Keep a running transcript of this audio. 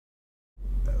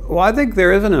Well, I think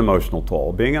there is an emotional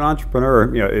toll. Being an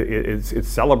entrepreneur, it's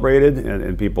celebrated,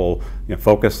 and people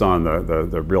focus on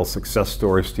the real success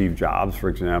story. Steve Jobs, for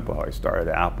example, how he started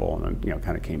Apple and then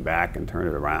kind of came back and turned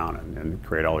it around and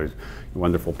created all these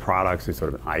wonderful products. He's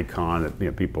sort of an icon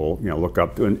that people look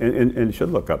up to and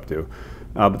should look up to.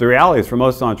 But the reality is, for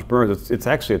most entrepreneurs, it's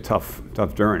actually a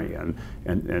tough journey,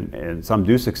 and some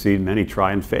do succeed, many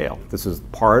try and fail. This is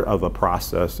part of the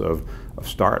process of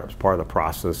startups, part of the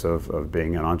process of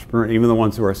being an entrepreneur. Even the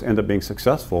ones who end up being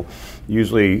successful,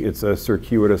 usually it's a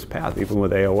circuitous path. Even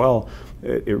with AOL,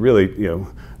 it really,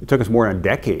 it took us more than a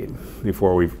decade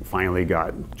before we finally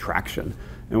got traction.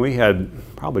 And we had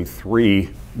probably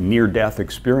 3 near-death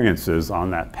experiences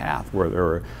on that path where there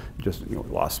were just we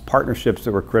lost partnerships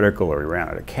that were critical, or we ran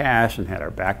out of cash and had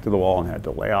our back to the wall and had to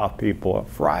lay off people, a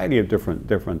variety of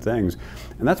different things.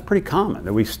 And that's pretty common,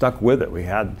 that we stuck with it. We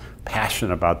had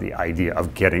passion about the idea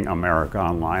of getting America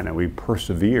online, and we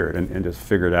persevered and just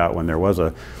figured out when there was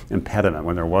an impediment,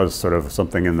 when there was sort of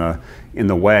something in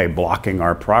the way blocking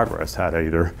our progress, how to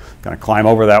either kind of climb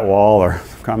over that wall or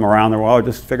come around the wall or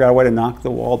just figure out a way to knock the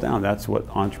wall down. That's what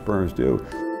entrepreneurs do.